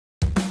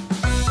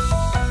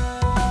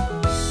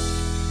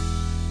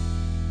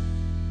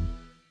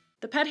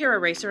Pet Hair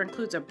Eraser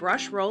includes a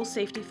brush roll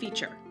safety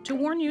feature to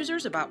warn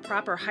users about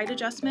proper height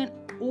adjustment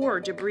or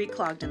debris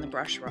clogged in the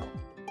brush roll.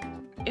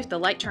 If the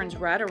light turns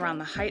red around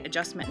the height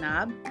adjustment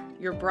knob,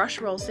 your brush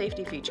roll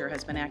safety feature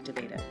has been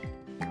activated.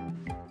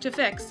 To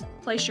fix,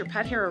 place your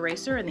pet hair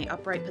eraser in the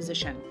upright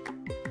position.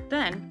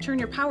 Then, turn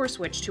your power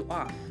switch to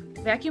off.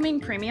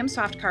 Vacuuming premium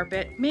soft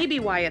carpet may be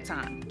why it's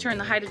on. Turn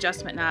the height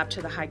adjustment knob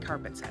to the high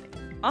carpet setting.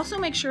 Also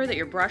make sure that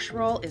your brush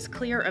roll is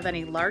clear of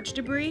any large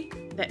debris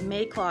that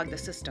may clog the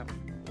system.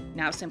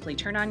 Now simply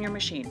turn on your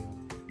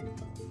machine.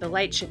 The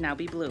light should now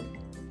be blue.